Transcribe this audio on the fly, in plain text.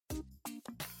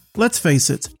Let's face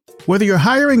it, whether you're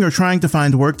hiring or trying to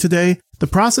find work today, the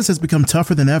process has become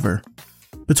tougher than ever.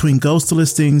 Between ghost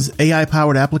listings,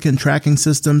 AI-powered applicant tracking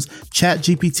systems,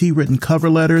 ChatGPT-written cover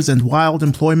letters, and wild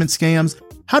employment scams,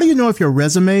 how do you know if your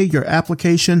resume, your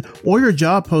application, or your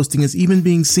job posting is even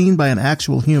being seen by an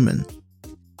actual human?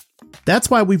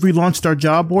 That's why we've relaunched our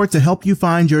job board to help you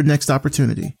find your next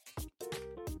opportunity.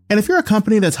 And if you're a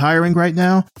company that's hiring right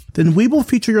now, then we will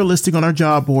feature your listing on our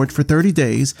job board for 30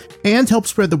 days and help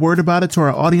spread the word about it to our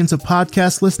audience of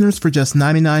podcast listeners for just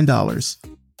 $99.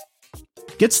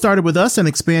 Get started with us and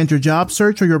expand your job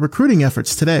search or your recruiting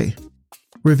efforts today.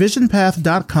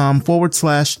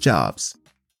 revisionpath.com/jobs.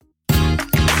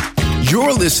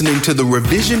 You're listening to the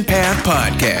Revision Path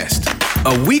Podcast,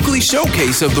 a weekly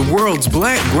showcase of the world's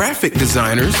Black graphic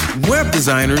designers, web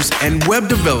designers, and web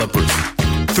developers.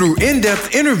 Through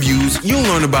in-depth interviews, you'll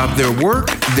learn about their work,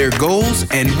 their goals,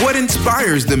 and what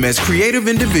inspires them as creative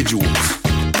individuals.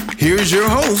 Here's your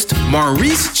host,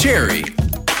 Maurice Cherry.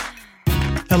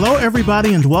 Hello,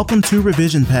 everybody, and welcome to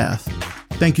Revision Path.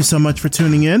 Thank you so much for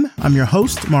tuning in. I'm your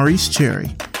host, Maurice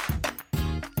Cherry.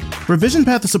 Revision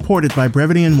Path is supported by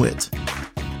Brevity and Wit.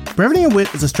 Brevity and Wit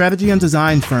is a strategy and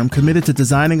design firm committed to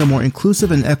designing a more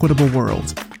inclusive and equitable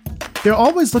world. They're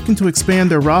always looking to expand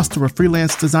their roster of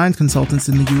freelance design consultants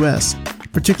in the U.S.,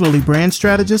 particularly brand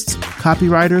strategists,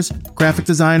 copywriters, graphic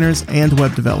designers, and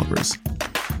web developers.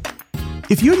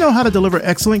 If you know how to deliver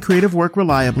excellent creative work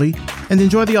reliably and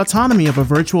enjoy the autonomy of a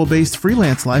virtual-based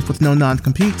freelance life with no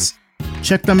non-competes,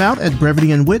 check them out at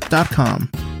brevityandwit.com.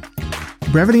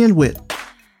 Brevity and Wit.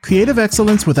 Creative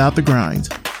excellence without the grind.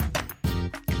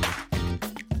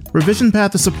 Revision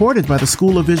Path is supported by the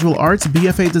School of Visual Arts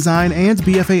BFA Design and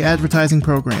BFA Advertising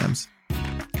programs.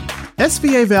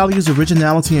 SVA values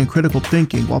originality and critical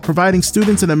thinking while providing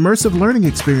students an immersive learning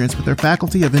experience with their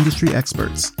faculty of industry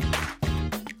experts.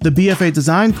 The BFA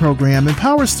Design program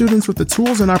empowers students with the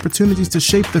tools and opportunities to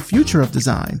shape the future of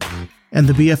design. And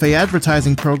the BFA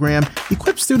Advertising program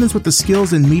equips students with the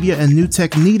skills in media and new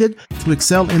tech needed to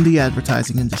excel in the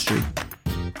advertising industry.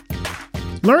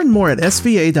 Learn more at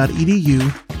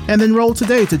sva.edu and enroll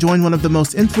today to join one of the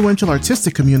most influential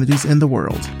artistic communities in the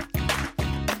world.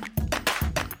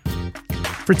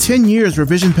 For 10 years,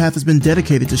 Revision Path has been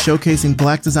dedicated to showcasing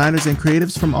Black designers and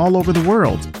creatives from all over the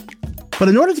world. But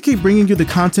in order to keep bringing you the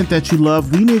content that you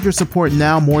love, we need your support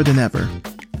now more than ever.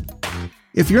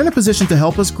 If you're in a position to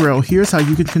help us grow, here's how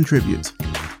you can contribute.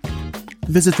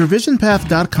 Visit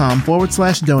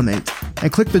revisionpath.com/donate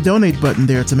and click the donate button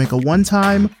there to make a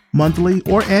one-time, monthly,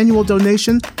 or annual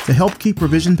donation to help keep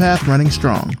Revision Path running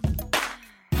strong.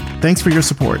 Thanks for your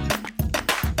support.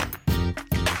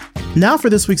 Now for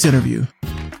this week's interview.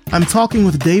 I'm talking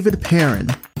with David Perrin.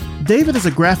 David is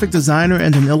a graphic designer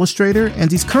and an illustrator,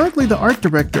 and he's currently the art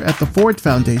director at the Ford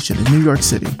Foundation in New York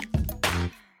City.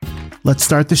 Let's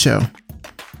start the show.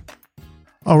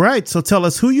 All right, so tell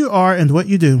us who you are and what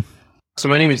you do. So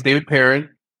my name is David Perrin.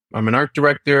 I'm an art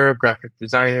director, graphic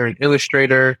designer, and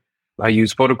illustrator. I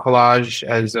use photo collage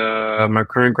as my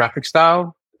current graphic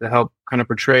style to help kind of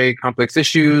portray complex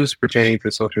issues pertaining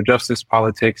to social justice,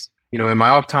 politics, in my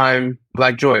off time,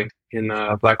 Black joy in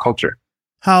Black culture.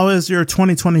 How has your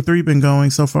 2023 been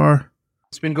going so far?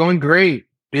 It's been going great.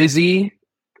 Busy,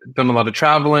 done a lot of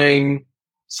traveling,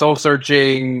 soul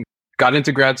searching, got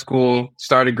into grad school,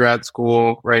 started grad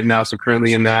school right now, so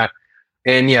currently in that.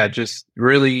 And yeah, just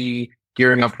really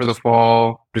gearing up for the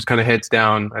fall, just kind of heads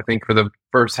down. I think for the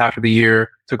first half of the year,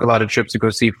 took a lot of trips to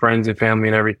go see friends and family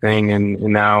and everything. And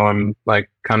now I'm like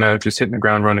kind of just hitting the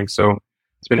ground running. So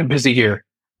it's been a busy year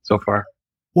so far.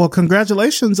 Well,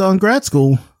 congratulations on grad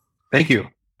school. Thank you.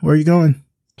 Where are you going?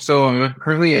 So I'm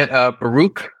currently at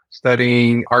Baruch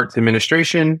studying arts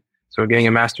administration. So getting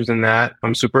a master's in that.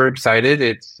 I'm super excited.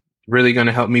 It's really going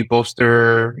to help me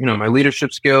bolster, my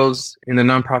leadership skills in the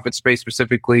nonprofit space,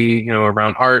 specifically,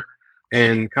 around art.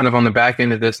 And kind of on the back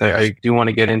end of this, I do want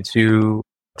to get into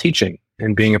teaching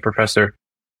and being a professor.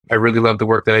 I really love the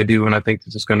work that I do, and I think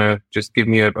this is going to just give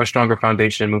me a stronger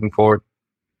foundation moving forward.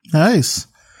 Nice.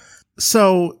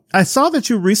 So I saw that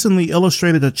you recently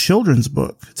illustrated a children's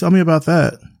book. Tell me about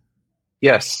that.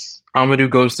 Yes. Amadou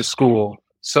Goes to School.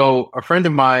 So a friend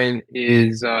of mine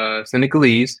is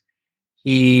Senegalese.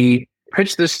 He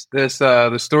pitched the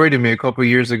story to me a couple of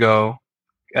years ago.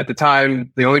 At the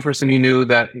time, the only person he knew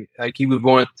that he would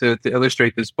want to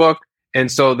illustrate this book.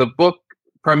 And so the book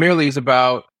primarily is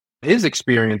about his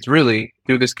experience, really,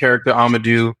 through this character,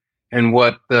 Amadou, and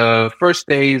what the first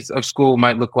days of school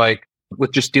might look like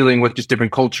with just dealing with just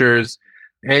different cultures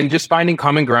and just finding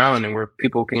common ground and where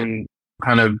people can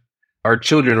kind of, our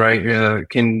children, right,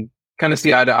 can kind of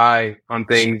see eye to eye on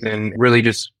things and really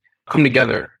just come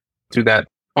together through that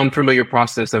unfamiliar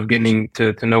process of getting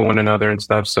to know one another and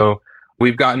stuff. So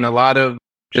we've gotten a lot of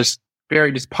just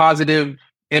very just positive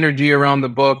energy around the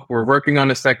book. We're working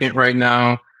on a second right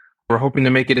now. We're hoping to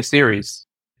make it a series.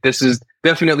 This has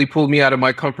definitely pulled me out of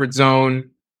my comfort zone.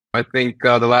 I think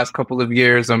the last couple of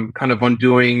years, I'm kind of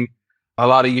undoing a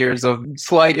lot of years of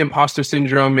slight imposter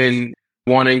syndrome and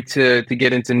wanting to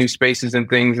get into new spaces and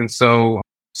things. And so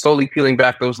slowly peeling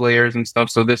back those layers and stuff.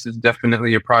 So this is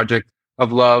definitely a project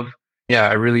of love. Yeah,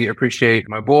 I really appreciate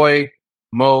my boy,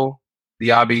 Mo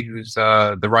Diaby, who's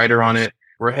the writer on it.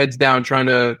 We're heads down trying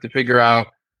to figure out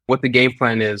what the game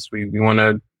plan is. We want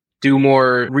to do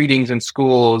more readings in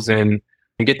schools and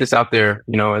get this out there,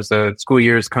 as the school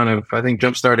year is kind of, I think,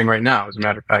 jump starting right now, as a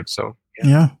matter of fact. So,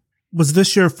 yeah. Was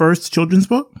this your first children's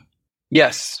book?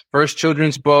 Yes. First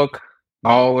children's book,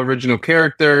 all original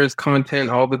characters,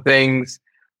 content, all the things.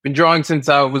 Been drawing since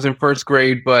I was in first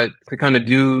grade, but to kind of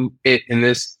do it in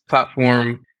this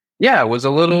platform, it was a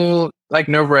little like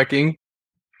nerve-wracking.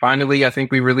 Finally, I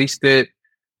think we released it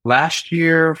last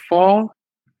year, fall.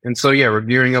 And so, we're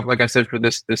gearing up, like I said, for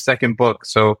this second book.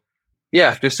 So,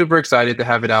 just super excited to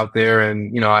have it out there.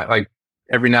 And, I like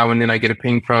every now and then I get a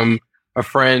ping from a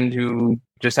friend who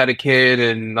just had a kid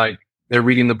and like they're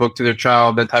reading the book to their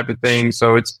child, that type of thing.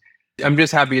 So I'm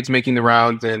just happy it's making the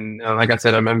rounds. And like I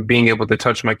said, I'm being able to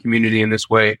touch my community in this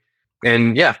way.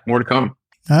 And more to come.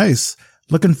 Nice.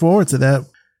 Looking forward to that.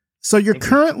 So you're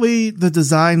currently the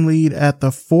design lead at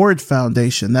the Ford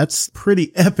Foundation. That's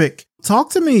pretty epic.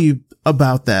 Talk to me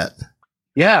about that.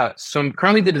 Yeah. So I'm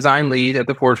currently the design lead at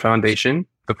the Ford Foundation.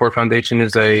 The Ford Foundation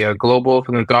is a global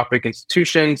philanthropic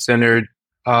institution centered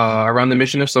around the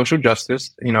mission of social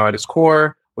justice, at its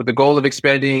core, with the goal of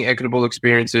expanding equitable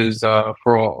experiences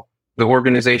for all. The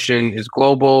organization is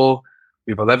global.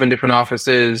 We have 11 different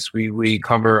offices. We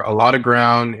cover a lot of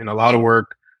ground and a lot of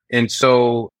work. And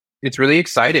so it's really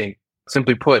exciting,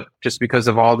 simply put, just because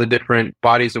of all the different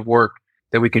bodies of work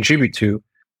that we contribute to.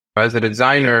 As a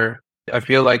designer, I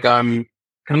feel like I'm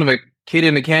kind of a kid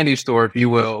in a candy store, if you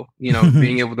will,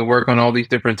 being able to work on all these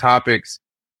different topics.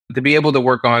 To be able to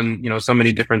work on, so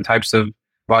many different types of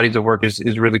bodies of work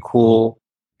is really cool.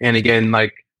 And again,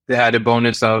 like the added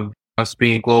bonus of us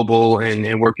being global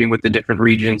and working with the different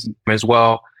regions as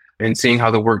well, and seeing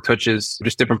how the work touches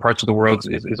just different parts of the world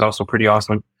is also pretty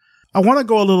awesome. I want to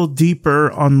go a little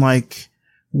deeper on like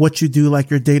what you do, like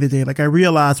your day to day. Like I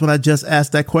realized when I just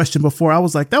asked that question before, I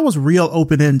was like, that was real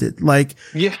open ended. Like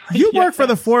you work for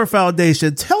the Ford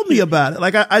Foundation. Tell me about it.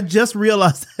 Like I just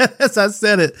realized that as I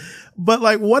said it, but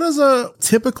like, what does a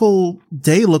typical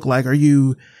day look like? Are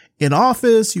you in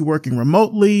office? You working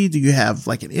remotely? Do you have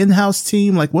like an in-house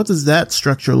team? Like what does that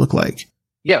structure look like?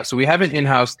 Yeah. So we have an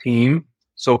in-house team.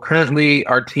 So currently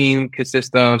our team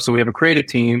consists of, so we have a creative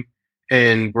team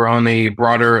and we're on a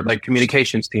broader like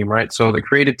communications team, right? So the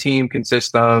creative team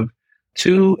consists of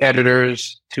 2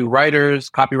 editors, 2 writers,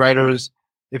 copywriters,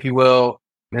 if you will,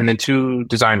 and then 2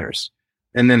 designers.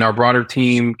 And then our broader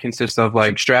team consists of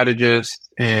like strategists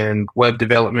and web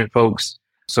development folks.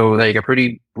 So like a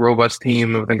pretty robust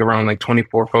team, I think around like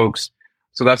 24 folks.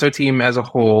 So that's our team as a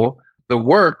whole. The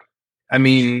work, I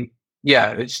mean,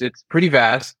 it's pretty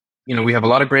vast. We have a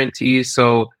lot of grantees.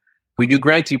 So we do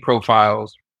grantee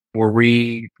profiles where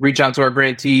we reach out to our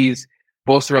grantees,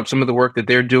 bolster up some of the work that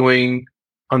they're doing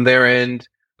on their end,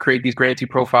 create these grantee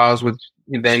profiles, which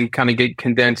then kind of get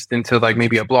condensed into like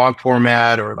maybe a blog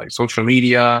format or like social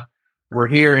media. We're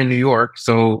here in New York,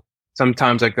 so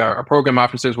sometimes like our program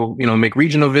officers will, make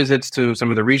regional visits to some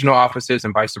of the regional offices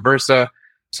and vice versa.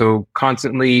 So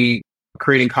constantly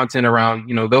creating content around,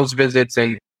 those visits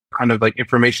and kind of like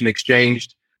information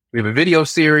exchanged. We have a video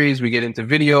series. We get into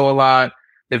video a lot,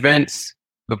 events.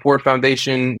 The Ford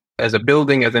Foundation as a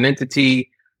building, as an entity,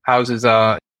 houses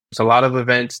a lot of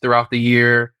events throughout the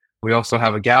year. We also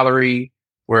have a gallery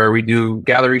where we do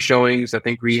gallery showings. I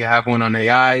think we have one on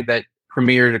AI that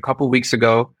premiered a couple weeks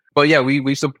ago. But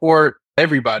we support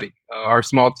everybody, our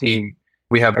small team.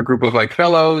 We have a group of like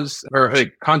fellows or a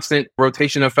constant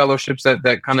rotation of fellowships that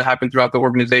kind of happen throughout the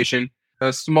organization.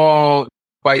 A small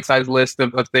bite-sized list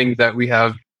of things that we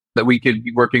have that we could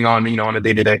be working on, on a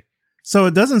day-to-day. So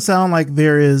it doesn't sound like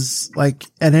there is like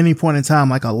at any point in time,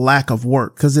 like a lack of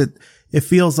work, because it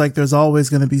feels like there's always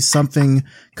going to be something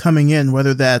coming in,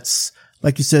 whether that's,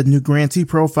 like you said, new grantee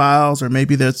profiles, or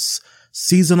maybe that's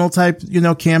seasonal type,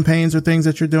 campaigns or things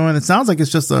that you're doing. It sounds like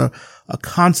it's just a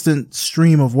constant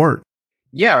stream of work.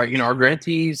 Yeah. Our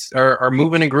grantees are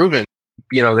moving and grooving.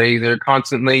 They're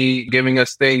constantly giving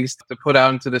us things to put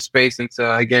out into the space and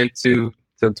to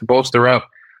bolster up.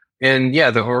 And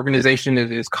the organization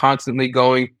is constantly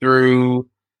going through,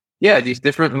 yeah, these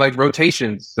different like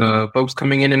rotations, folks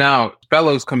coming in and out,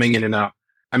 fellows coming in and out.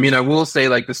 I mean, I will say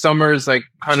like the summers like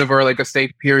kind of are like a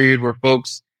safe period where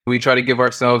we try to give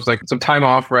ourselves like some time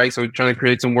off, right? So we're trying to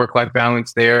create some work-life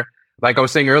balance there. Like I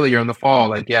was saying earlier in the fall,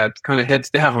 like, yeah, it's kind of heads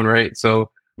down, right? So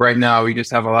right now we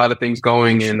just have a lot of things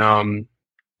going and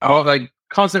all like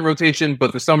constant rotation,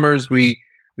 but the summers we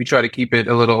try to keep it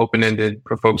a little open-ended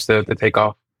for folks to take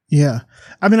off. Yeah.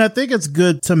 I mean, I think it's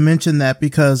good to mention that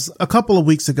because a couple of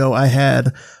weeks ago, I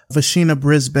had Vashina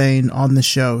Brisbane on the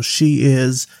show. She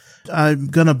is, I'm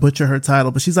going to butcher her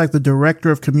title, but she's like the director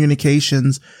of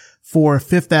communications for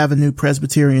Fifth Avenue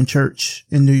Presbyterian Church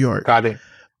in New York. Got it.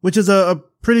 Which is a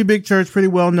pretty big church, pretty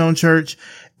well-known church.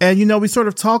 And, you know, we sort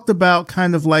of talked about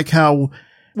kind of like how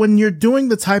when you're doing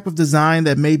the type of design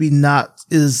that maybe not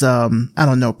is, I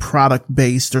don't know, product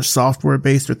based or software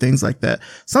based or things like that,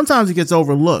 sometimes it gets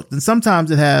overlooked and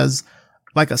sometimes it has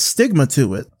like a stigma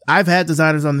to it. I've had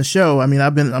designers on the show. I mean,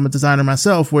 I'm a designer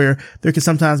myself where there can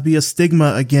sometimes be a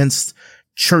stigma against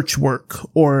church work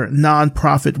or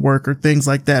nonprofit work or things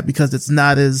like that because it's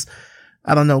not as,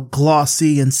 I don't know,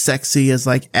 glossy and sexy as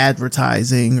like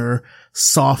advertising or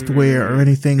software or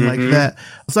anything like that.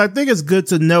 So I think it's good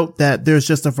to note that there's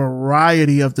just a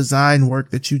variety of design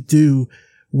work that you do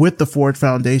with the Ford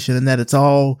Foundation and that it's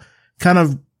all kind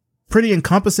of pretty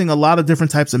encompassing a lot of different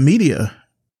types of media.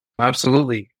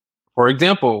 Absolutely. For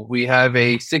example, we have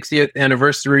a 60th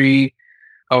anniversary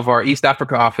of our East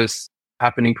Africa office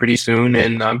happening pretty soon,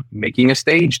 and I'm making a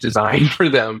stage design for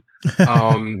them.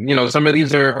 You know, some of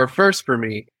these are first for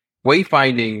me.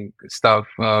 Wayfinding stuff,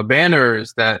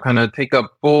 banners that kind of take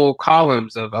up full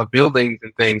columns of buildings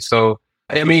and things. So,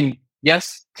 I mean,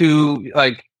 yes, to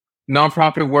like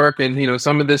nonprofit work and, you know,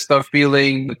 some of this stuff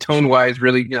feeling tone wise,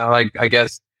 really, you know, like, I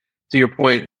guess to your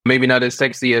point, maybe not as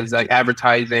sexy as like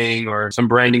advertising or some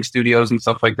branding studios and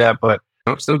stuff like that, but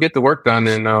you know, still get the work done.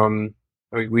 And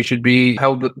we should be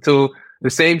held to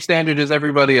the same standard as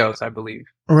everybody else, I believe.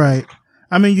 Right.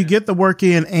 I mean, you get the work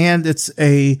in and it's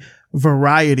a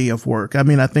variety of work. I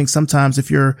mean, I think sometimes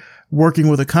if you're working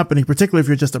with a company, particularly if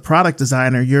you're just a product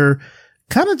designer, you're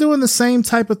kind of doing the same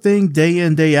type of thing day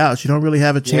in, day out. You don't really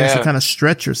have a chance to kind of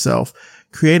stretch yourself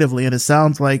creatively. And it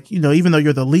sounds like, you know, even though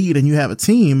you're the lead and you have a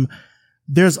team,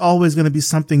 there's always going to be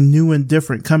something new and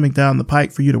different coming down the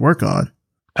pike for you to work on.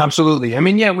 Absolutely. I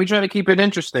mean, yeah, we try to keep it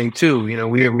interesting too. You know,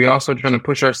 we also trying to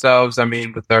push ourselves. I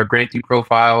mean, with our grantee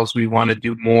profiles, we want to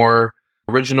do more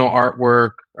original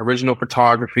artwork, original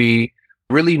photography,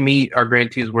 really meet our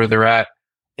grantees where they're at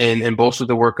and bolster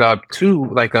the work up to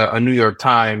like a New York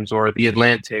Times or the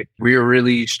Atlantic. We are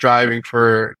really striving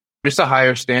for just a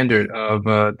higher standard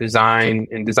of design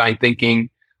and design thinking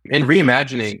and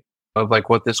reimagining of like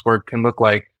what this work can look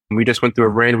like. We just went through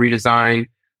a brand redesign.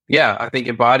 Yeah, I think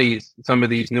embodies some of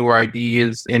these newer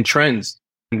ideas and trends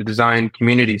in the design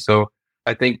community. So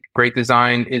I think great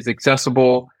design is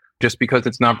accessible. Just because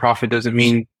it's nonprofit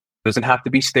doesn't have to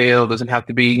be stale, doesn't have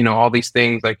to be, you know, all these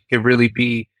things. Like it could really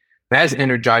be as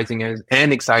energizing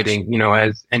and exciting, you know,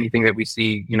 as anything that we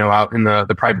see, you know, out in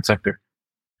the private sector.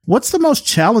 What's the most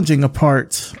challenging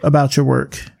part about your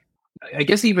work? I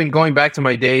guess even going back to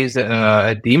my days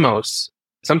at Demos,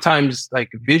 sometimes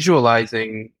like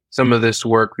visualizing some of this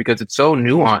work because it's so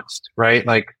nuanced, right?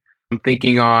 Like I'm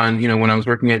thinking on, you know, when I was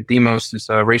working at Demos, this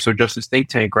racial justice think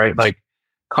tank, right? Like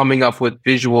coming up with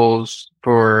visuals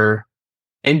for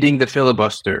ending the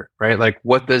filibuster, right? Like,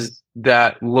 what does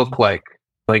that look like?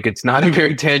 Like, it's not a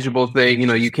very tangible thing. You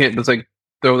know, you can't just like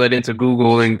throw that into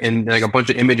Google and like a bunch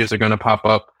of images are going to pop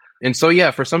up. And so, yeah,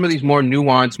 for some of these more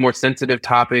nuanced, more sensitive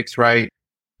topics, right?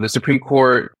 The Supreme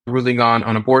Court ruling on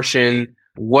abortion,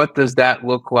 what does that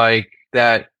look like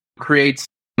that creates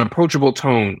an approachable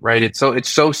tone, right? It's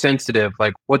so sensitive.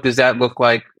 Like, what does that look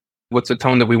like? What's the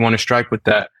tone that we want to strike with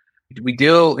that? We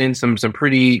deal in some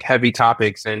pretty heavy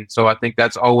topics. And so I think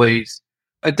that's always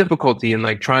a difficulty in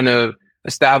like trying to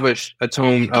establish a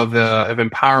tone of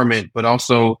empowerment, but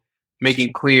also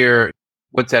making clear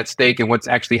what's at stake and what's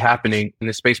actually happening in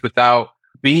the space without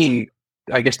being,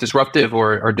 I guess, disruptive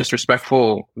or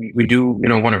disrespectful. We do, you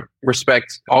know, want to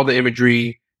respect all the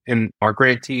imagery and our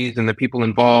grantees and the people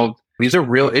involved. These are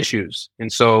real issues.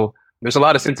 And so there's a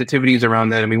lot of sensitivities around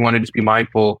that. And we want to just be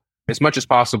mindful as much as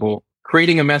possible,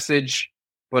 creating a message,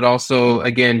 but also,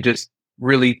 again, just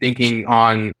really thinking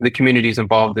on the communities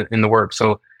involved in the work.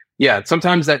 So yeah,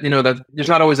 sometimes that, you know, that there's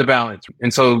not always a balance.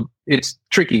 And so it's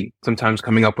tricky sometimes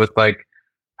coming up with like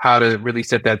how to really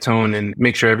set that tone and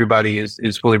make sure everybody is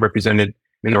fully represented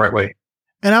in the right way.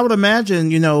 And I would imagine,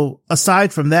 you know,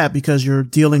 aside from that, because you're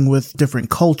dealing with different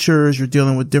cultures, you're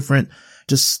dealing with different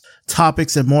just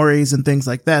topics and mores and things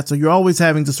like that. So you're always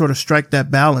having to sort of strike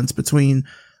that balance between,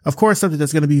 of course, something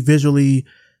that's going to be visually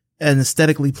and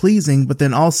aesthetically pleasing, but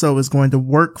then also is going to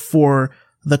work for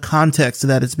the context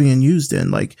that it's being used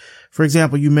in. Like, for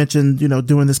example, you mentioned,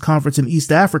 doing this conference in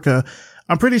East Africa.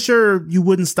 I'm pretty sure you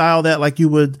wouldn't style that like you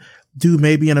would do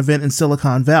maybe an event in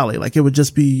Silicon Valley. Like, it would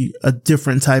just be a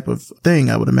different type of thing,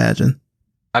 I would imagine.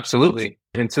 Absolutely.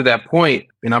 And to that point,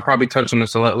 and I'll probably touch on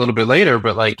this a little bit later,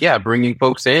 but bringing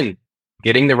folks in,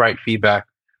 getting the right feedback.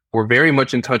 We're very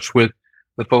much in touch with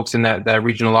the folks in that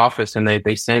regional office, and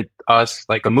they sent us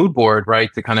like a mood board, right,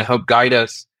 to kind of help guide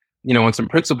us, on some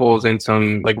principles and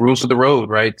some like rules of the road,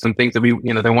 right? Some things that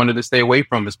they wanted to stay away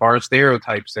from as far as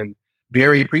stereotypes, and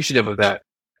very appreciative of that.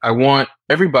 I want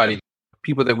everybody,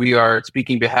 people that we are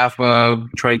speaking behalf of,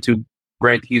 trying to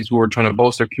grantees who are trying to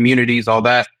bolster communities, all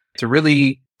that, to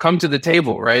really come to the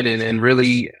table, right? And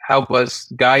really help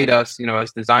us, guide us,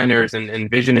 as designers and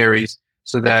visionaries,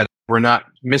 so that we're not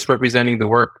misrepresenting the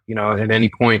work, at any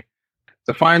point. It's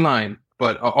a fine line,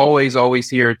 but always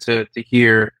here to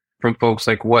hear from folks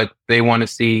like what they want to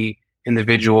see in the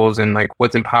visuals and like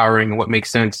what's empowering and what makes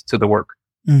sense to the work.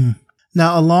 Mm.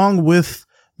 Now, along with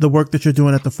the work that you're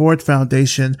doing at the Ford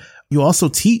Foundation, you also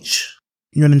teach.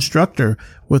 You're an instructor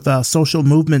with social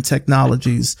movement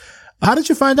technologies. How did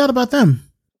you find out about them?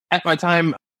 At my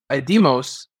time at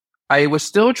Demos, I was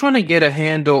still trying to get a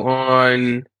handle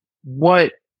on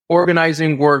what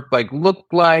organizing work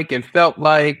looked like and felt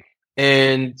like.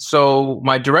 And so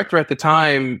my director at the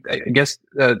time, I guess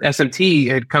SMT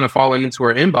had kind of fallen into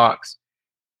her inbox.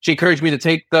 She encouraged me to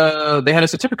take they had a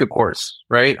certificate course,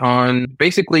 right, on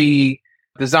basically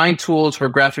design tools for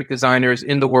graphic designers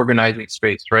in the organizing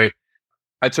space, right?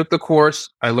 I took the course.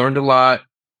 I learned a lot,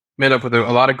 met up with a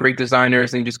lot of great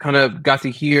designers, and just kind of got to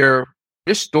hear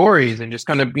just stories and just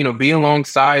kind of, be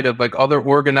alongside of like other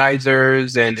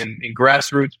organizers and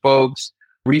grassroots folks,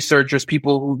 researchers,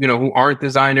 people who aren't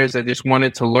designers that just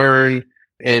wanted to learn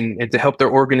and to help their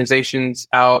organizations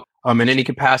out in any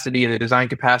capacity, in the design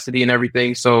capacity and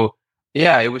everything. So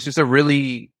yeah, it was just a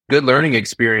really good learning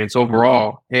experience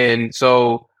overall. And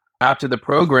so after the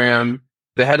program,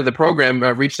 the head of the program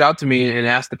reached out to me and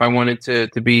asked if I wanted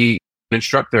to be an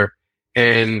instructor.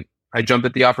 And I jumped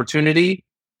at the opportunity.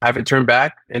 I haven't turned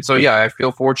back. And so, yeah, I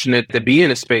feel fortunate to be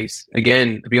in a space,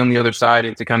 again, to be on the other side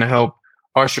and to kind of help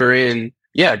usher in,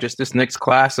 just this next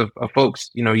class of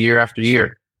folks, year after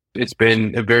year. It's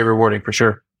been very rewarding for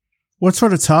sure. What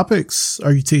sort of topics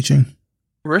are you teaching?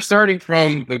 We're starting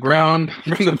from the ground,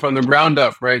 from the ground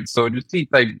up, right? So just teach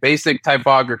like basic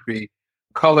typography,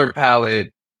 color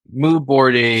palette, mood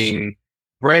boarding,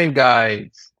 brand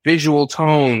guides, visual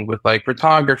tone with like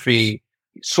photography,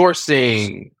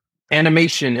 sourcing,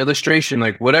 animation, illustration,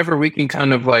 like whatever we can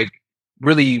kind of like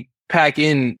really pack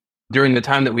in during the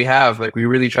time that we have. Like we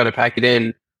really try to pack it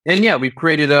in. And yeah, we've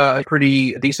created a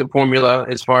pretty decent formula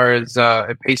as far as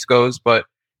pace goes. But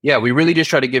yeah, we really just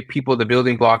try to give people the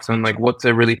building blocks on like what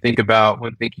to really think about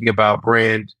when thinking about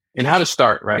brand and how to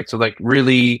start, right? So like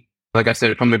really, like I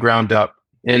said, from the ground up,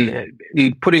 and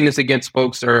putting this against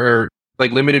folks are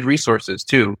like limited resources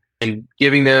too, and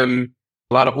giving them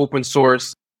a lot of open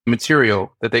source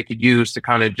material that they could use to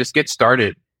kind of just get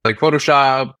started. Like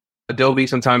Photoshop, Adobe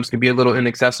sometimes can be a little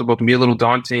inaccessible, can be a little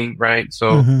daunting, right?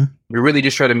 So we really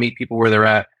just try to meet people where they're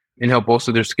at and help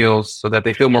bolster their skills so that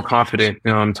they feel more confident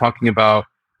talking about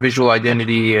visual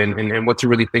identity and what to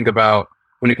really think about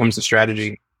when it comes to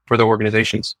strategy for the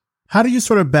organizations. How do you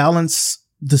sort of balance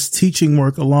this teaching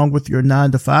work along with your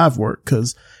 9-to-5 work?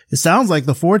 Because it sounds like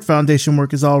the Ford Foundation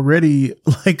work is already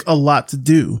like a lot to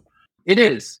do. It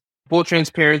is. Full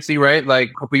transparency, right?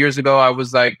 Like a couple years ago, I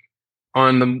was like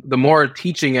on the more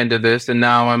teaching end of this, and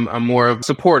now I'm more of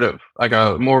supportive,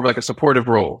 more of a supportive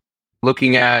role,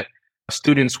 looking at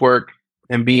students' work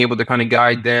and being able to kind of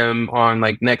guide them on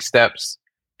like next steps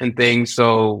and things.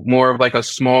 So more of like a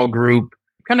small group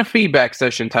kind of feedback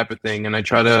session type of thing. And I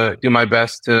try to do my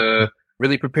best to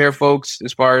really prepare folks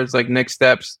as far as like next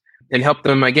steps and help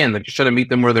them, again, like just try to meet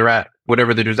them where they're at,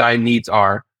 whatever the design needs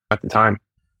are at the time.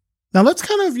 Now let's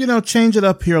kind of, change it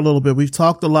up here a little bit. We've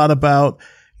talked a lot about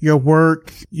your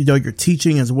work, your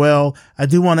teaching as well. I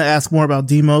do want to ask more about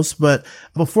Demos, but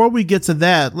before we get to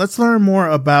that, let's learn more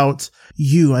about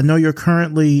you. I know you're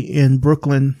currently in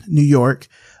Brooklyn, New York,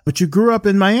 but you grew up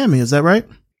in Miami. Is that right?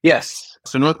 Yes.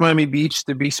 So North Miami Beach,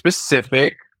 to be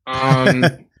specific.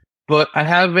 But I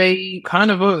have a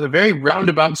kind of a very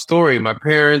roundabout story. My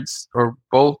parents are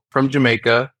both from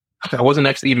Jamaica. I wasn't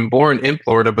actually even born in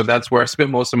Florida, but that's where I spent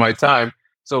most of my time.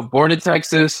 So born in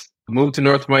Texas, moved to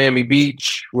North Miami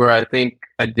Beach, where I think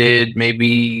I did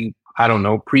maybe, I don't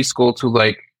know, preschool to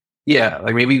like yeah,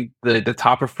 like maybe the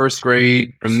top of first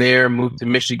grade. From there, moved to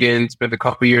Michigan, spent a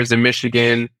couple years in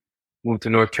Michigan, moved to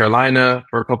North Carolina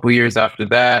for a couple years after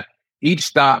that. Each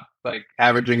stop, like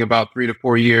averaging about 3 to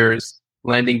 4 years,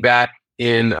 landing back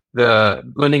in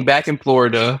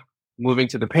Florida, moving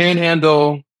to the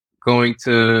Panhandle, going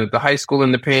to the high school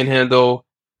in the Panhandle,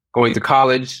 going to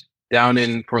college down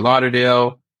in Fort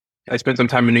Lauderdale. I spent some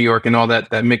time in New York and all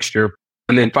that mixture,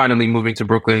 and then finally moving to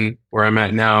Brooklyn, where I'm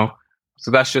at now. So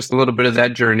that's just a little bit of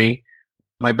that journey.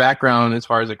 My background as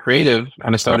far as a creative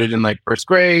kind of started in like first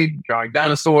grade, drawing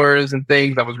dinosaurs and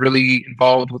things. I was really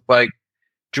involved with like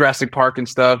Jurassic Park and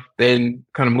stuff. Then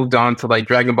kind of moved on to like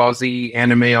Dragon Ball Z,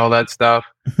 anime, all that stuff.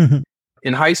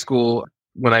 In high school,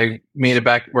 when I made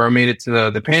it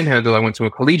to the Panhandle, I went to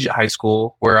a collegiate high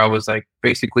school where I was like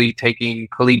basically taking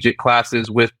collegiate classes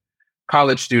with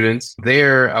college students.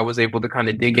 There, I was able to kind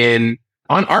of dig in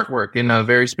on artwork in a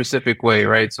very specific way,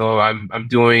 right? So I'm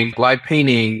doing live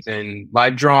paintings and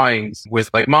live drawings with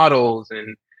like models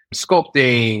and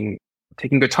sculpting,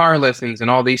 taking guitar lessons and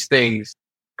all these things,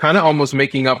 kind of almost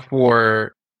making up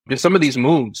for just some of these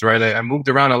moves, right? I moved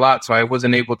around a lot, so I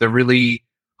wasn't able to really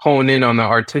hone in on the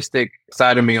artistic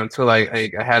side of me until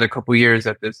I had a couple years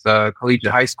at this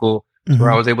collegiate high school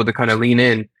where I was able to kind of lean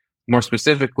in more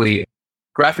specifically.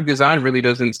 Graphic design really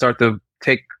doesn't start to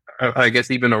take, I guess,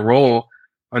 even a role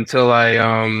until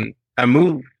I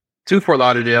moved to Fort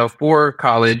Lauderdale for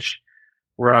college,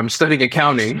 where I'm studying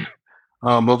accounting,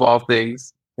 of all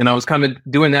things. And I was kind of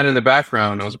doing that in the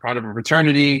background. I was a part of a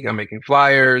fraternity. I'm making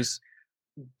flyers,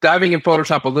 diving in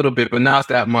Photoshop a little bit, but not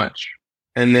that much.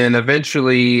 And then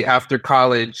eventually, after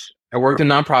college, I worked on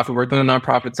the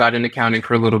nonprofit side in accounting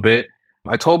for a little bit.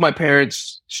 I told my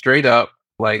parents straight up,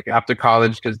 like after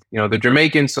college, because they're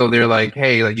Jamaican, so they're like,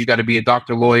 "Hey, like you got to be a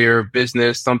doctor, lawyer,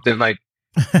 business, something like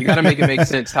you got to make it make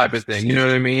sense," type of thing. You know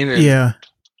what I mean? And yeah.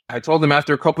 I told them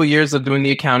after a couple of years of doing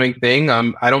the accounting thing,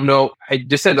 I don't know. I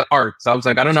just said the arts. I was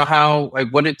like, I don't know how, like,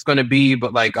 what it's going to be,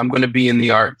 but like, I'm going to be in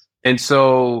the arts. And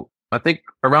so I think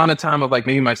around the time of like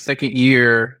maybe my second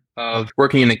year of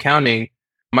working in accounting,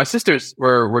 my sisters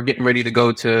were getting ready to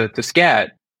go to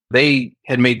SCAD. They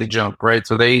had made the jump, right?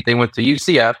 So they went to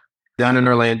UCF down in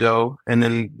Orlando, and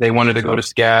then they wanted to go to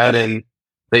SCAD, and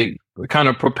they kind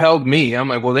of propelled me. I'm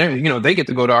like, well, they get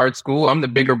to go to art school. I'm the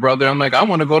bigger brother. I'm like, I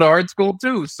want to go to art school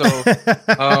too. So,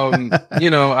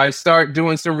 I start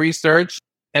doing some research.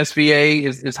 SVA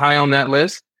is high on that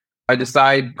list. I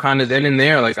decide kind of then and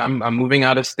there, like I'm moving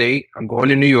out of state. I'm going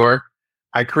to New York.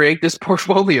 I create this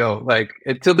portfolio. Like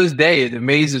until this day, it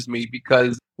amazes me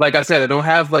because, like I said, I don't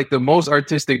have like the most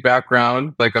artistic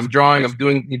background. Like I'm drawing, I'm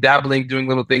dabbling, doing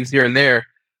little things here and there.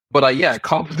 But I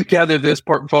cobbled together this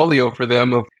portfolio for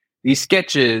them of these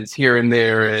sketches here and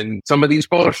there and some of these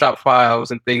Photoshop files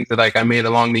and things that like I made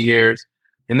along the years,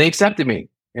 and they accepted me.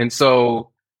 And so,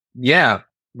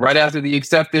 right after the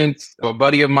acceptance, a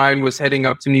buddy of mine was heading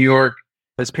up to New York.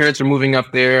 His parents were moving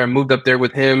up there. I moved up there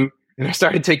with him, and I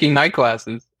started taking night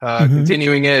classes,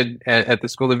 continuing ed at the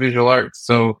School of Visual Arts.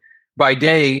 So by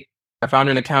day, I found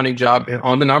an accounting job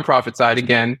on the nonprofit side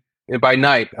again. And by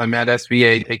night, I'm at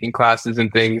SVA taking classes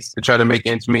and things to try to make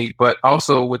ends meet, but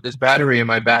also with this battery in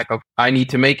my back of I need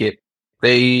to make it.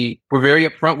 They were very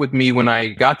upfront with me when I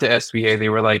got to SVA. They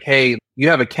were like, hey, you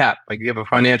have a cap, like you have a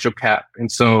financial cap. And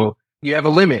so you have a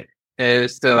limit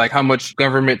as to like how much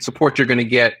government support you're going to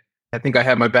get. I think I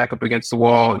had my back up against the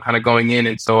wall and kind of going in.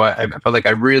 And so I felt like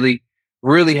I really,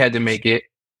 really had to make it.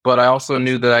 But I also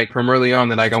knew that like from early on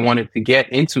that like I wanted to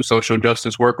get into social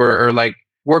justice work or like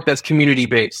work that's community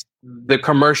based. The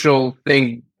commercial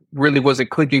thing really wasn't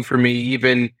clicking for me,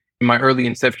 even in my early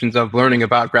inceptions of learning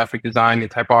about graphic design and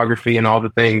typography and all the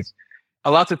things.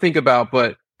 A lot to think about,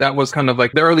 but that was kind of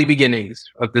like the early beginnings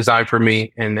of design for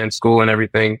me and school and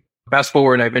everything. Fast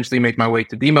forward, I eventually make my way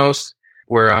to Demos,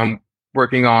 where I'm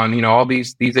working on, all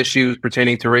these issues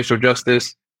pertaining to racial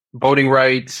justice, voting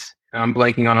rights. I'm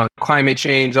blanking on climate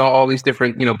change, all these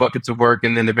different, buckets of work,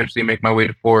 and then eventually make my way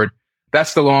to Ford.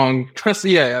 That's the long, that's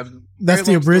the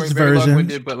abridged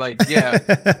version. But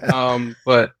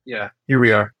but here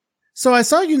we are. So I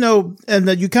saw, and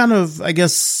that you kind of, I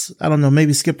guess, I don't know,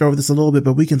 maybe skipped over this a little bit,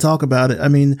 but we can talk about it. I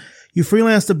mean, you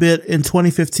freelanced a bit in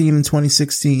 2015 and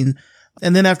 2016.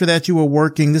 And then after that, you were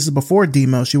working, this is before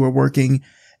Demos, you were working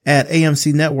at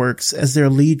AMC Networks as their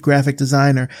lead graphic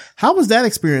designer. How was that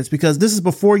experience? Because this is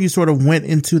before you sort of went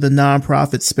into the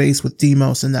nonprofit space with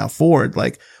Demos and now Ford.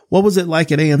 Like, what was it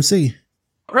like at AMC?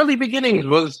 Early beginnings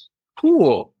was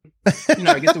cool.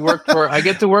 I get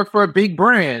to work for a big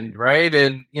brand, right?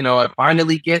 And I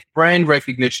finally get brand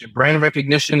recognition. Brand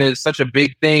recognition is such a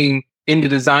big thing in the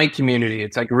design community.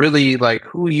 It's like really like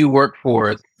who you work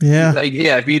for. Yeah. Like,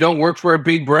 yeah, if you don't work for a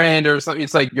big brand or something,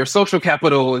 it's like your social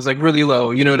capital is like really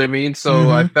low. You know what I mean? So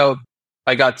I felt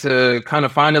I got to kind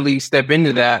of finally step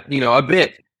into that, a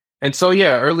bit. And so,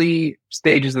 yeah, early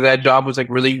stages of that job was like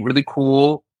really, really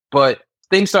cool. But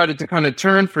things started to kind of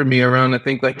turn for me around, I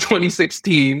think, like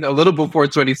 2016, a little before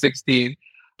 2016,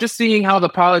 just seeing how the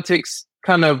politics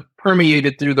kind of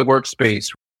permeated through the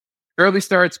workspace. Early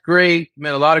starts, great,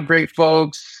 met a lot of great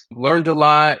folks, learned a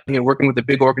lot, working with a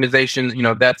big organization,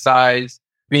 that size,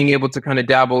 being able to kind of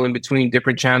dabble in between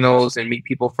different channels and meet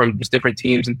people from just different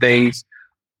teams and things.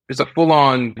 It's a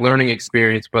full-on learning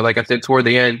experience. But like I said, toward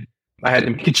the end, I had to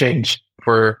make a change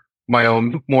for my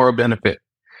own moral benefit.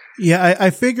 Yeah, I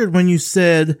figured when you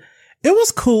said it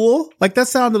was cool, like that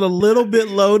sounded a little bit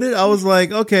loaded. I was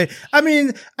like, okay. I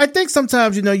mean, I think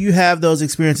sometimes, you have those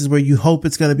experiences where you hope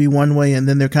it's going to be one way and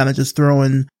then they're kind of just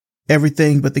throwing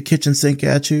everything but the kitchen sink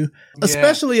at you,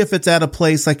 especially if it's at a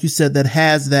place, like you said, that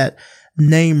has that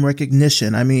name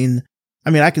recognition. I mean,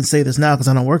 I can say this now because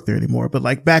I don't work there anymore, but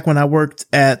like back when I worked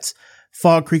at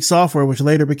Fog Creek Software, which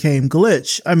later became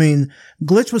Glitch. I mean,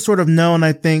 Glitch was sort of known,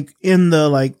 I think, in the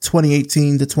like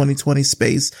 2018 to 2020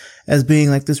 space as being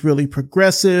like this really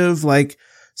progressive, like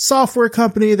software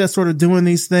company that's sort of doing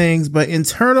these things, but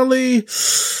internally,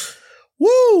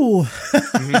 woo.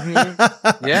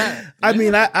 Yeah. I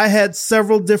mean, I had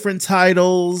several different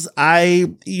titles.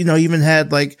 I, even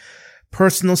had like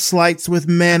personal slights with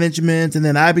management, and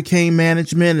then I became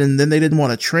management, and then they didn't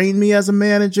want to train me as a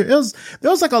manager. There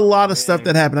was like a lot of stuff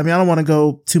that happened. I mean, I don't want to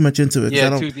go too much into it. Yeah,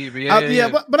 too deep. Yeah.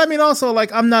 But I mean, also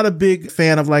like, I'm not a big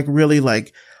fan of like really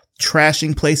like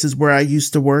trashing places where I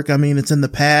used to work. I mean, it's in the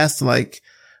past, like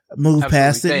move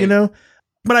past it,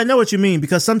 but I know what you mean,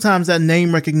 because sometimes that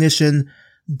name recognition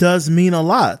does mean a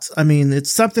lot. I mean, it's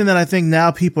something that I think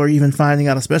now people are even finding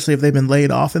out, especially if they've been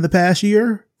laid off in the past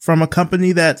year from a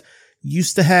company that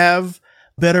used to have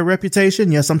better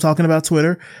reputation. Yes, I'm talking about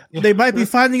Twitter. They might be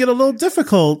finding it a little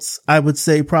difficult, I would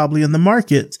say, probably in the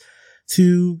market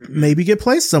to maybe get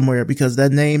placed somewhere, because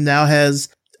that name now has,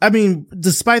 I mean,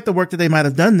 despite the work that they might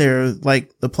have done there,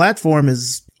 like the platform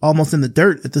is almost in the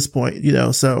dirt at this point,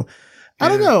 so I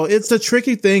don't know. It's a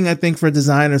tricky thing, I think, for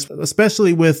designers,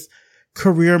 especially with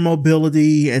career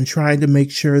mobility and trying to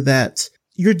make sure that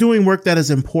you're doing work that is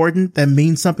important, that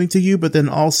means something to you, but then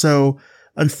also,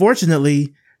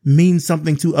 unfortunately, means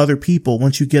something to other people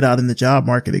once you get out in the job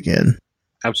market again.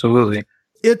 Absolutely.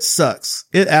 It sucks.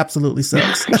 It absolutely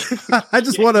sucks. I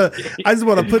just want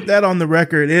to put that on the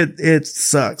record. It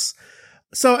sucks.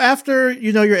 So after,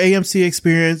 your AMC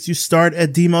experience, you start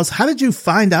at Demos. How did you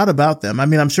find out about them? I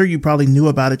mean, I'm sure you probably knew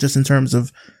about it just in terms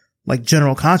of like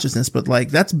general consciousness, but like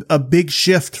that's a big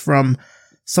shift from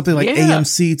something like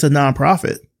AMC to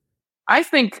nonprofit. I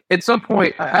think at some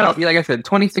point, I don't, like I said,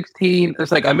 2016,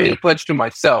 it's like I made a pledge to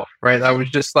myself, right? I was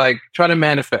just like trying to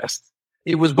manifest.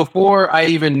 It was before I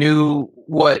even knew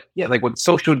what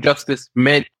social justice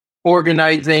meant,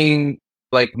 organizing.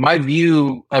 Like my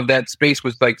view of that space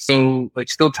was like so like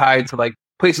still tied to like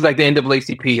places like the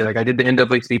NAACP. Like I did the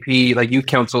NAACP like youth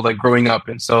council like growing up,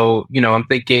 and so I'm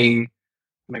thinking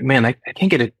like, man, I can't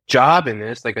get a job in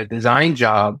this, like a design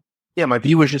job. Yeah, my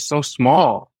view was just so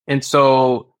small, and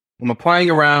so I'm applying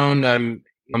around. I'm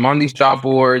on these job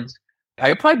boards. I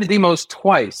applied to Demos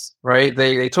twice, right?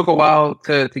 They took a while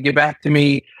to get back to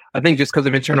me. I think just because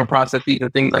of internal processes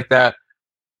and things like that.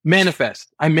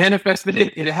 I manifested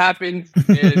it. It happened,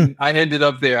 and I ended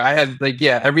up there. I had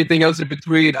everything else in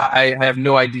between. I have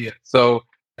no idea. So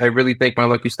I really thank my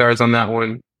lucky stars on that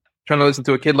one. Trying to listen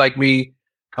to a kid like me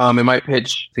in my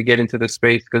pitch to get into this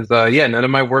space, because none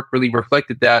of my work really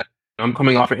reflected that. I'm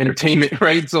coming off of entertainment,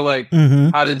 right? So like,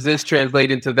 how does this translate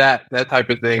into that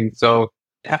type of thing? So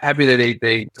happy that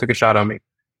they took a shot on me.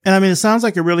 And I mean, it sounds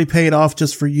like it really paid off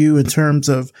just for you in terms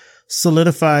of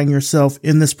solidifying yourself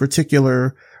in this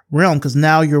particular realm, because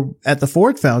now you're at the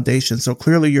Ford Foundation. So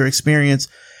clearly your experience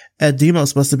at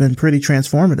Demos must have been pretty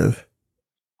transformative.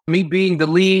 Me being the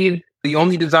lead, the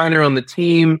only designer on the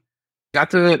team, got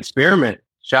to experiment.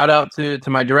 Shout out to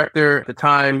my director at the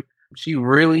time. She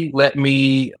really let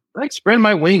me like spread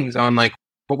my wings on like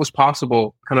what was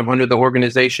possible kind of under the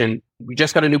organization. We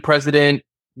just got a new president.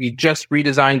 We just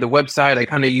redesigned the website. I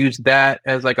kind of used that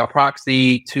as like a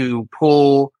proxy to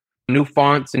pull new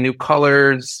fonts and new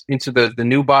colors into the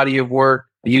new body of work.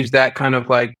 I used that kind of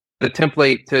like the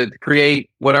template to create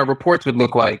what our reports would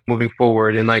look like moving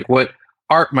forward, and like what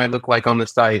art might look like on the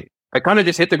site. I kind of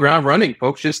just hit the ground running.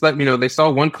 Folks just let me know. They saw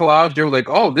one collage. They were like,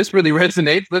 oh, this really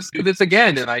resonates. Let's do this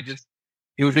again. And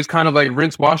it was just kind of like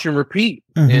rinse, wash, and repeat.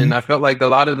 And I felt like a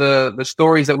lot of the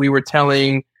stories that we were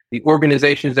telling the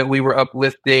organizations that we were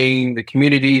uplifting, the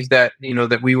communities that,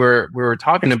 that we were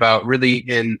talking about really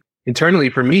internally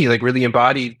for me, like really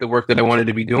embodied the work that I wanted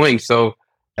to be doing. So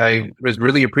I was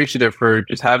really appreciative for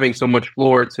just having so much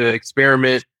floor to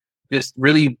experiment, just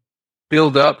really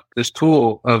build up this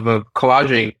tool of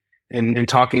collaging and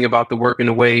talking about the work in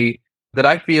a way that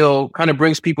I feel kind of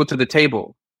brings people to the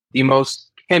table. The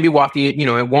most can be wonky,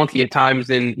 and wonky at times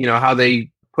in, how they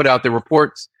put out the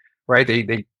reports, right?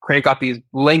 They crank out these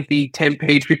lengthy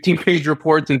 10-page, 15-page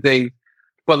reports and things.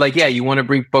 But like, yeah, you want to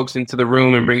bring folks into the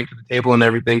room and bring it to the table and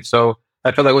everything. So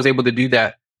I felt like I was able to do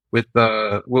that with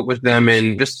them,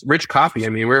 and just rich copy. I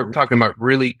mean, we're talking about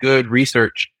really good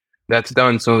research that's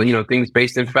done. So, things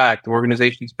based in fact,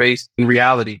 organizations based in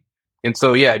reality. And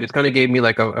so, yeah, it just kind of gave me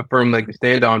like a firm leg to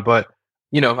stand on. But,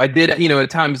 I did, at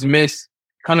times miss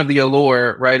kind of the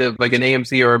allure, right, of like an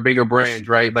AMC or a bigger brand,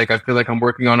 right? Like, I feel like I'm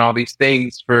working on all these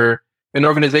things for an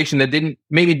organization that didn't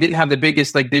have the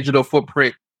biggest like digital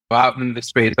footprint out in the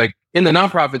space, like in the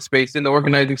nonprofit space, in the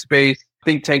organizing space,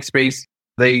 think tank space.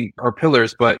 They are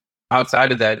pillars, but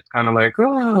outside of that, it's kind of like,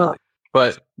 oh.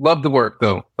 But love the work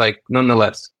though, like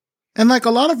nonetheless. And like a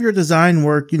lot of your design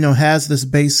work, has this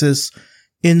basis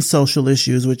in social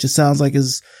issues, which it sounds like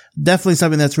is definitely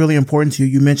something that's really important to you.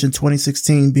 You mentioned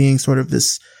 2016 being sort of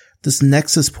this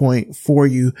nexus point for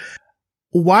you.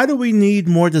 Why do we need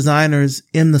more designers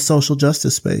in the social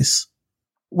justice space?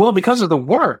 Well, because of the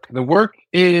work. The work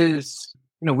is,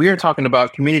 we are talking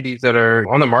about communities that are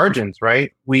on the margins,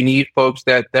 right? We need folks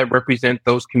that represent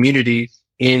those communities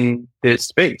in this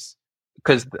space,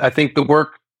 because I think the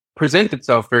work presents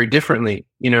itself very differently.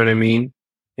 You know what I mean?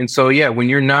 And so, yeah, when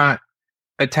you're not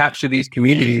attached to these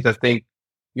communities, I think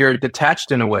you're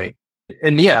detached in a way.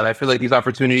 And yeah, I feel like these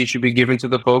opportunities should be given to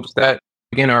the folks that,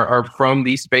 again, are from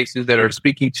these spaces, that are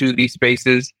speaking to these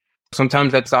spaces.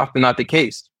 Sometimes that's often not the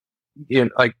case.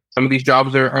 Like some of these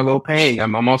jobs are low paying.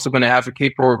 I'm also going to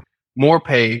advocate for more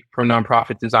pay for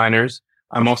nonprofit designers.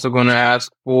 I'm also going to ask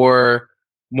for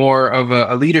more of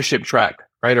a leadership track,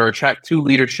 right? Or a track to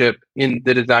leadership in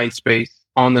the design space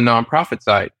on the nonprofit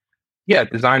side. Yeah,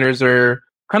 designers are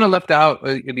kind of left out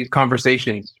in these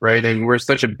conversations, right? And we're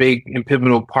such a big and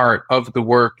pivotal part of the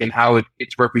work and how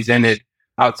it's represented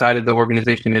outside of the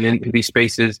organization and in these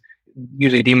spaces.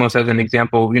 Using Demos as an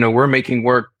example, we're making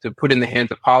work to put in the hands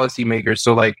of policymakers.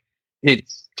 So like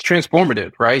it's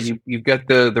transformative, right? You've got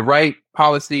the right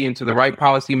policy into the right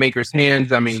policymakers'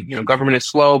 hands. I mean, government is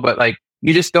slow, but like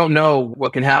you just don't know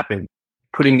what can happen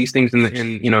putting these things in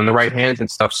the right hands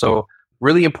and stuff. So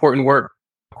really important work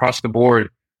across the board.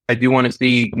 I do want to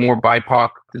see more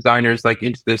BIPOC designers like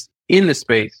in the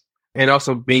space, and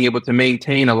also being able to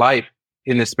maintain a life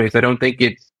in this space. I don't think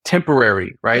it's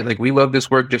temporary, right? Like we love this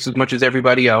work just as much as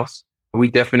everybody else. We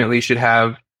definitely should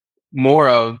have more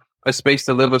of a space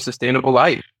to live a sustainable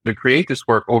life, to create this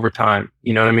work over time.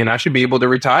 You know what I mean? I should be able to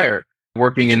retire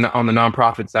working on the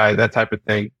nonprofit side, that type of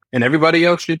thing. And everybody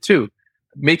else should too.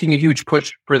 Making a huge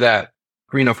push for that,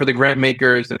 for the grant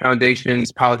makers, the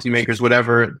foundations, policymakers,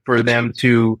 whatever, for them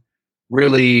to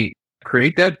really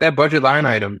create that budget line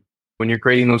item when you're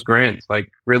creating those grants. Like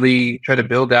really try to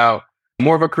build out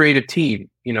more of a creative team.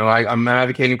 I'm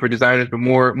advocating for designers, but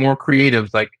more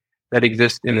creatives like that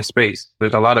exist in the space.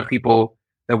 There's a lot of people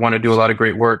that want to do a lot of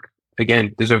great work.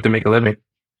 Again, deserve to make a living.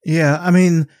 Yeah, I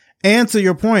mean, and to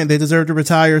your point, they deserve to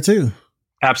retire too.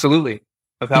 Absolutely,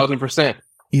 1,000%.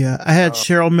 Yeah, I had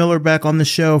Cheryl Miller back on the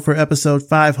show for episode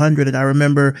 500, and I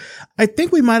remember, I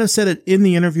think we might have said it in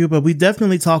the interview, but we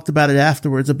definitely talked about it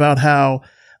afterwards, about how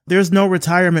there's no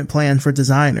retirement plan for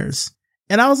designers.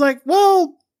 And I was like,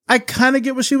 well, I kind of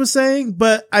get what she was saying,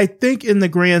 but I think in the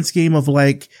grand scheme of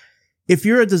like, if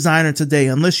you're a designer today,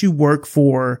 unless you work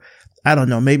for, I don't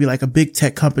know, maybe like a big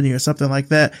tech company or something like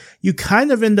that, you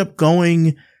kind of end up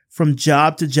going from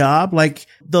job to job. Like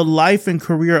the life and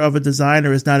career of a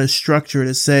designer is not as structured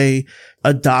as, say,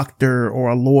 a doctor or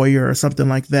a lawyer or something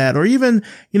like that, or even,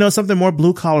 something more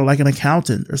blue collar like an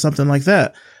accountant or something like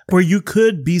that, where you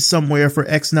could be somewhere for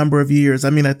X number of years. I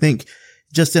mean, I think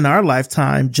just in our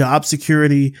lifetime, job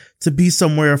security to be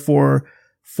somewhere for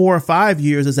 4 or 5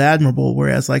 years is admirable.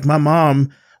 Whereas like my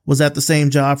mom was at the same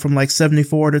job from like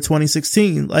 74 to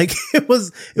 2016. Like it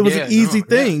was an easy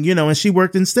thing, and she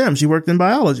worked in STEM. She worked in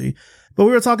biology, but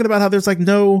we were talking about how there's like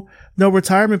no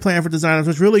retirement plan for designers,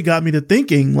 which really got me to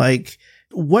thinking, like,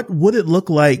 what would it look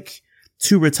like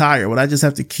to retire? Would I just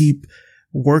have to keep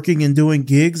working and doing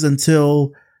gigs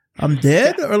until I'm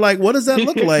dead? Or like, what does that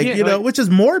look like? Which is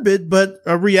morbid, but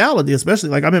a reality, especially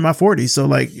like I'm in my 40s. So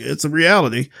like it's a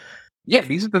reality. Yeah,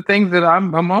 these are the things that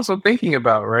I'm also thinking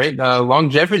about, right?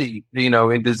 Longevity,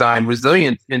 in design,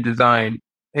 resilience in design.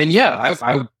 And yeah,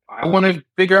 I want to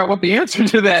figure out what the answer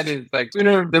to that is, like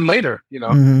sooner than later,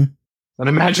 Mm-hmm. It's not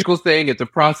a magical thing. It's a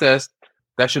process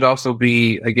that should also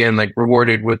be, again, like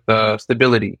rewarded with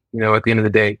stability, at the end of the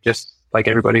day, just like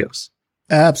everybody else.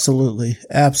 Absolutely.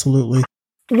 Absolutely.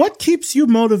 What keeps you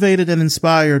motivated and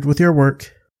inspired with your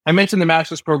work? I mentioned the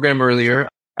master's program earlier.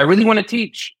 I really want to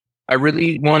teach. I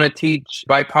really want to teach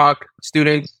BIPOC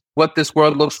students what this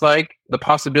world looks like, the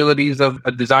possibilities of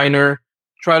a designer.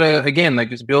 Try to, again, like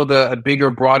just build a bigger,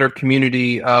 broader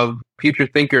community of future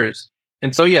thinkers.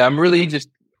 And so, yeah, I'm really just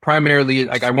primarily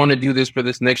like, I want to do this for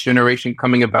this next generation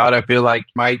coming about. I feel like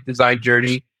my design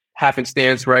journey,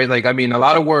 happenstance, right? Like, I mean, a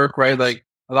lot of work, right? Like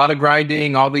a lot of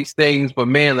grinding, all these things. But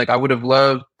man, like I would have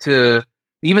loved to,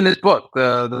 even this book,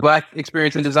 the Black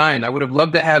Experience in Design, I would have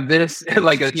loved to have this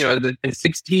like at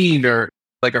 16 or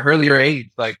like an earlier age.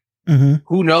 Like,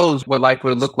 who knows what life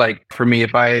would look like for me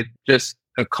if I had just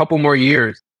a couple more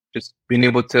years, just being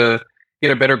able to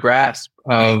get a better grasp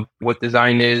of what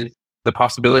design is, the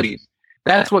possibilities.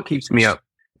 That's what keeps me up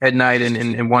at night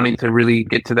and wanting to really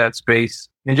get to that space,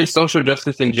 and just social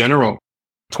justice in general.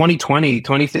 2020,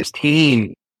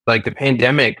 2016, like the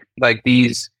pandemic, like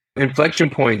these inflection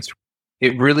points,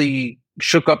 it really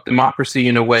shook up democracy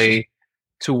in a way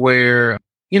to where,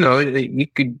 you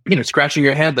could, scratching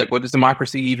your head, like, what does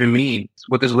democracy even mean?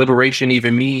 What does liberation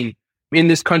even mean in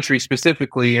this country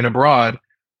specifically and abroad?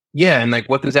 Yeah. And like,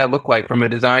 what does that look like from a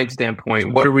design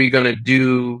standpoint? What are we going to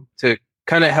do to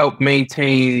kind of help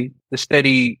maintain the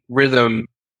steady rhythm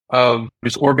of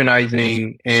just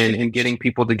organizing and getting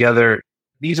people together?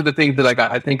 These are the things that like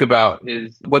I think about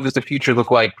is, what does the future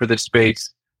look like for this space?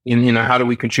 And, how do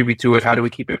we contribute to it? How do we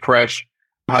keep it fresh?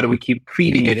 How do we keep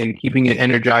feeding it and keeping it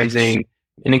energizing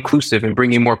and inclusive and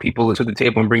bringing more people to the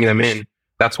table and bringing them in?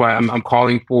 That's why I'm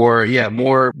calling for,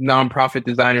 more nonprofit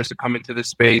designers to come into this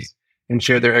space and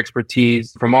share their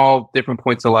expertise from all different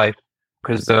points of life,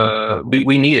 because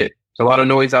we need it. There's a lot of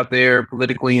noise out there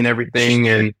politically and everything.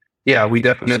 And we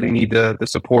definitely need the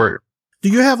support. Do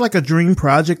you have like a dream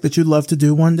project that you'd love to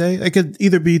do one day? It could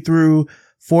either be through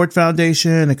Ford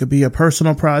Foundation, it could be a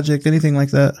personal project, anything like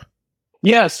that.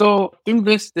 Yeah, so through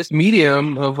this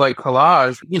medium of like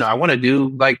collage, I want to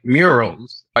do like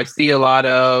murals. I see a lot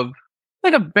of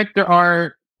like a vector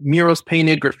art, murals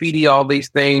painted, graffiti, all these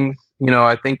things.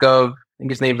 I think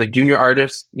his name's like Junior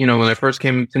Artist. When I first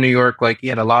came to New York, like he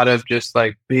had a lot of just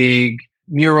like big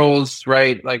murals,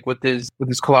 right? Like with his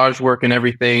collage work and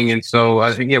everything. And so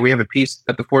I think, we have a piece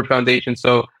at the Ford Foundation.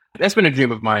 So that's been a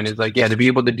dream of mine, is like, to be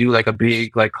able to do like a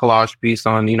big like collage piece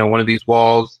on, one of these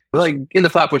walls, like in the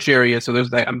Flatbush area. So there's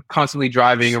like, I'm constantly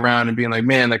driving around and being like,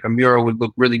 man, like a mural would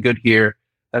look really good here,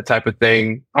 that type of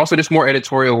thing. Also just more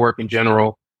editorial work in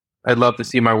general. I'd love to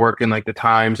see my work in like the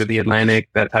Times or the Atlantic,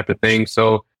 that type of thing.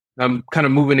 So I'm kind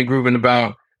of moving and grooving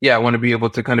about, I want to be able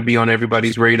to kind of be on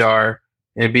everybody's radar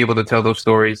and be able to tell those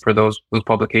stories for those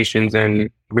publications and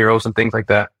murals and things like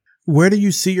that. Where do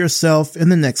you see yourself in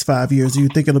the next 5 years? Do you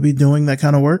think it'll be doing that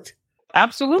kind of work?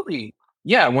 Absolutely.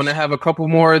 I want to have a couple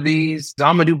more of these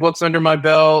Zamadou books under my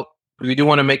belt. We do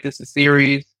want to make this a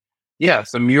series.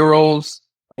 Some murals,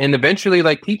 and eventually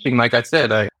like teaching. Like I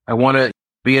said, I want to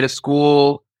be at a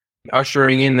school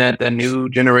ushering in that new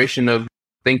generation of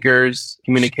thinkers,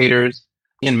 communicators,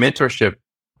 and mentorship.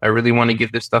 I really want to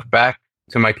give this stuff back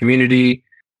to my community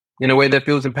in a way that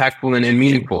feels impactful and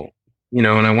meaningful. And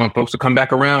I want folks to come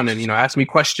back around and, ask me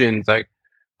questions. Like,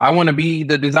 I want to be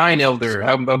the design elder.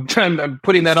 I'm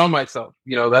putting that on myself,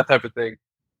 that type of thing.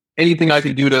 Anything I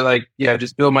can do to like,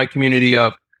 just build my community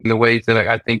up in the ways that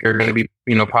I think are going to be,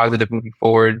 positive moving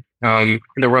forward, in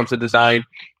the realms of design,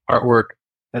 artwork,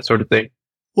 that sort of thing.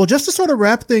 Well, just to sort of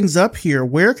wrap things up here,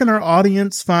 where can our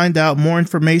audience find out more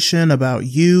information about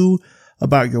you,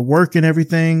 about your work and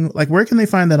everything? Like, where can they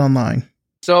find that online?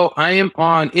 So I am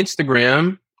on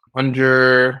Instagram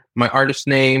under my artist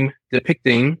name,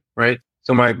 Depicting, right?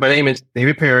 So my name is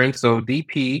David Perrin, so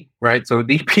DP, right? So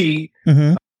DP,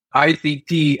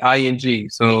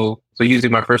 ICTING. So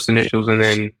using my first initials and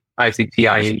then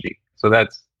ICTING. So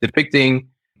that's Depicting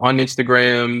on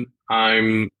Instagram.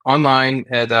 I'm online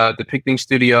at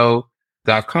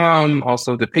depictingstudio.com,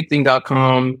 also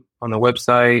depicting.com on the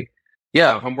website.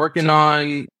 I'm working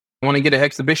on, I want to get an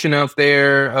exhibition out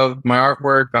there of my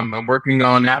artwork. I'm working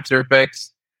on After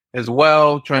Effects as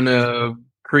well, trying to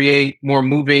create more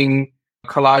moving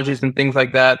collages and things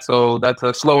like that. So that's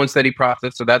a slow and steady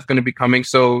process. So that's going to be coming.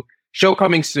 So show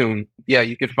coming soon.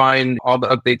 You can find all the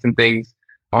updates and things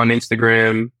on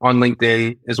Instagram, on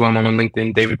LinkedIn as well. I'm on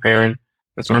LinkedIn, David Perrin.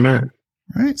 That's where I'm at.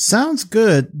 All right. Sounds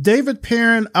good. David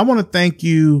Perrin, I want to thank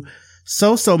you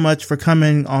so much for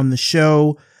coming on the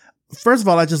show. First of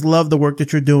all, I just love the work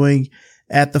that you're doing.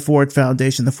 at the Ford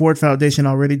Foundation. The Ford Foundation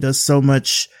already does so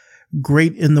much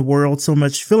great in the world, so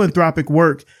much philanthropic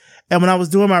work. And when I was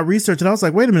doing my research, and I was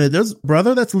like, wait a minute, there's a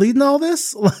brother that's leading all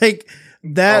this? Like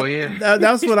that, Oh, yeah.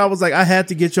 that's what I was like, I had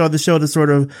to get you on the show to sort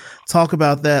of talk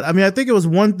about that. I mean, I think it was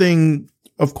one thing,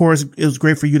 of course, it was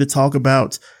great for you to talk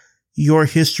about your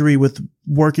history with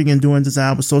working and doing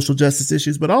design with social justice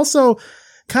issues, but also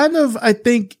kind of, I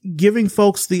think, giving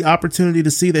folks the opportunity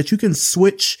to see that you can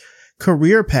switch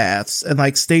career paths and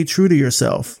like stay true to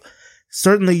yourself.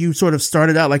 Certainly you sort of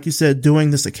started out, like you said,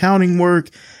 doing this accounting work,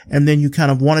 and then you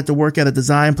kind of wanted to work at a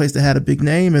design place that had a big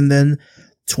name. And then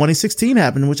 2016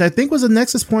 happened, which I think was a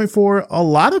nexus point for a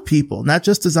lot of people, not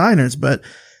just designers, but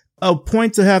a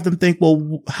point to have them think,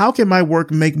 well, how can my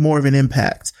work make more of an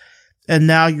impact? And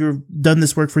now you've done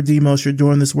this work for Demos, you're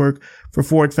doing this work for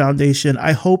Ford Foundation.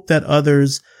 I hope that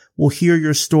others will hear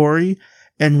your story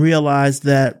and realize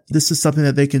that this is something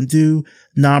that they can do.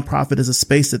 Nonprofit is a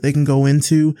space that they can go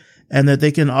into and that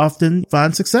they can often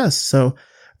find success. So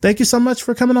thank you so much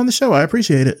for coming on the show. I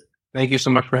appreciate it. Thank you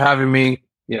so much for having me.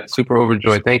 Yeah, super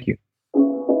overjoyed. Thank you.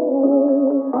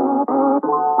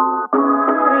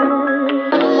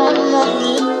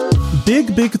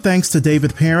 Big thanks to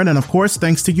David Perrin, and of course,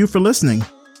 thanks to you for listening.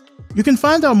 You can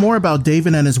find out more about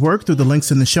David and his work through the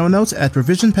links in the show notes at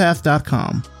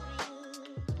revisionpath.com.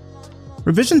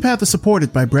 Revision Path is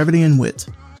supported by Brevity and Wit.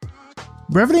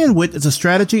 Brevity and Wit is a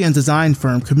strategy and design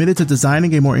firm committed to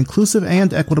designing a more inclusive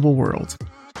and equitable world.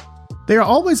 They are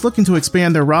always looking to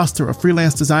expand their roster of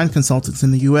freelance design consultants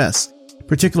in the U.S.,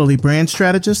 particularly brand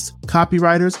strategists,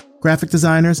 copywriters, graphic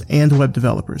designers, and web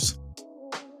developers.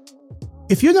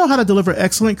 If you know how to deliver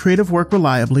excellent creative work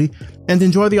reliably and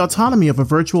enjoy the autonomy of a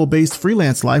virtual-based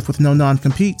freelance life with no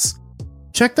non-competes,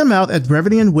 check them out at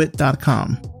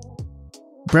brevityandwit.com.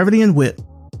 Brevity and Wit.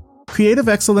 Creative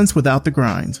excellence without the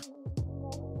grind.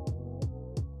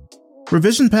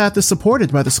 Revision Path is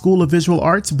supported by the School of Visual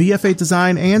Arts, BFA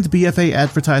Design, and BFA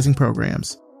Advertising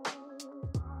programs.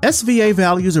 SVA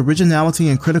values originality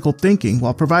and critical thinking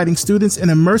while providing students an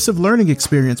immersive learning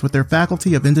experience with their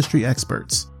faculty of industry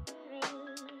experts.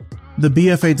 The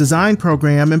BFA Design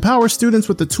program empowers students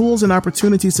with the tools and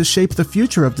opportunities to shape the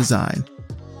future of design.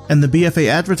 And the BFA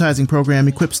Advertising program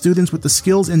equips students with the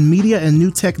skills in media and new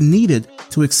tech needed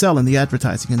to excel in the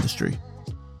advertising industry.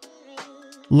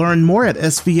 Learn more at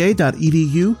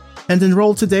sva.edu and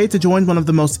enroll today to join one of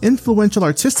the most influential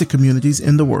artistic communities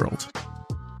in the world.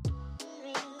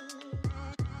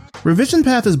 Revision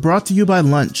Path is brought to you by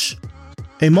Lunch,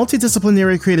 a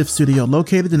multidisciplinary creative studio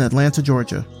located in Atlanta,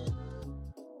 Georgia.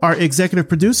 Our executive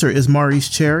producer is Maurice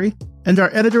Cherry, and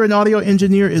our editor and audio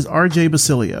engineer is RJ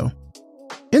Basilio.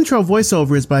 Intro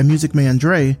voiceover is by Music Man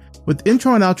Dre, with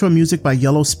intro and outro music by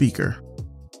Yellow Speaker.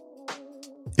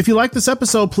 If you like this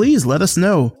episode, please let us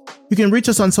know. You can reach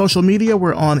us on social media.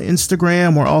 We're on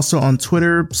Instagram. We're also on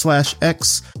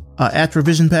Twitter/X at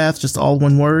Revision Path, just all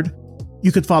one word.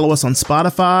 You could follow us on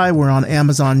Spotify. We're on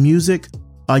Amazon Music.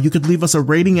 You could leave us a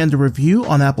rating and a review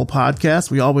on Apple Podcasts.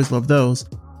 We always love those.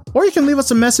 Or you can leave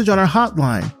us a message on our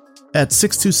hotline at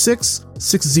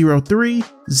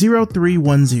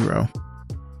 626-603-0310.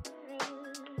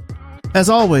 As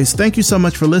always, thank you so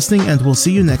much for listening, and we'll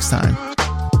see you next time.